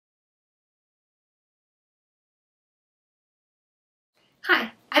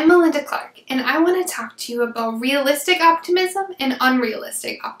Hi, I'm Melinda Clark, and I want to talk to you about realistic optimism and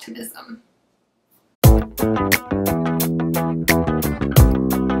unrealistic optimism.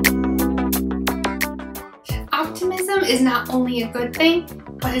 Optimism is not only a good thing,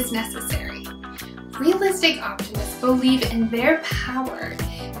 but it's necessary. Realistic optimists believe in their power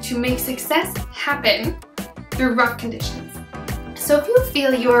to make success happen through rough conditions. So if you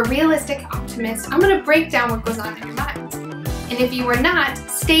feel you're a realistic optimist, I'm going to break down what goes on in your mind. And if you are not,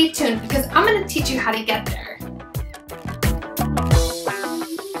 stay tuned because I'm going to teach you how to get there.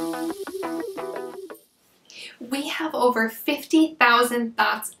 We have over 50,000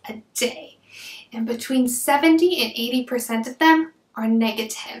 thoughts a day, and between 70 and 80% of them are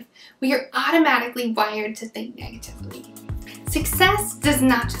negative. We are automatically wired to think negatively. Success does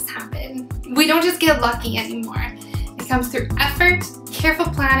not just happen. We don't just get lucky anymore. It comes through effort, careful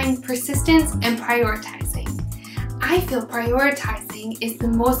planning, persistence, and prioritizing. I feel prioritizing is the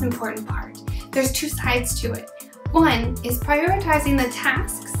most important part. There's two sides to it. One is prioritizing the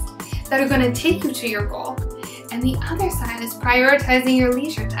tasks that are going to take you to your goal, and the other side is prioritizing your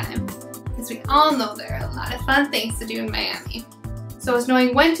leisure time, because we all know there are a lot of fun things to do in Miami. So it's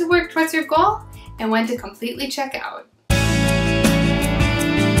knowing when to work towards your goal and when to completely check out.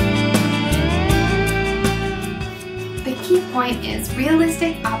 The key point is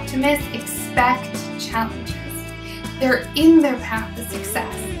realistic optimists expect challenges. They're in their path to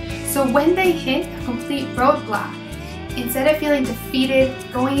success. So when they hit a complete roadblock, instead of feeling defeated,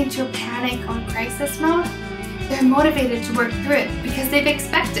 going into a panic or crisis mode, they're motivated to work through it because they've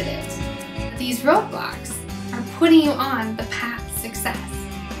expected it. These roadblocks are putting you on the path to success.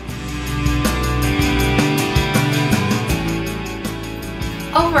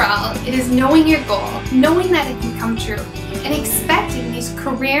 Overall, it is knowing your goal, knowing that it can come true, and expecting these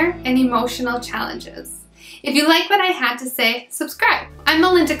career and emotional challenges. If you like what I had to say, subscribe. I'm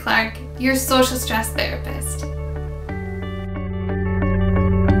Melinda Clark, your social stress therapist.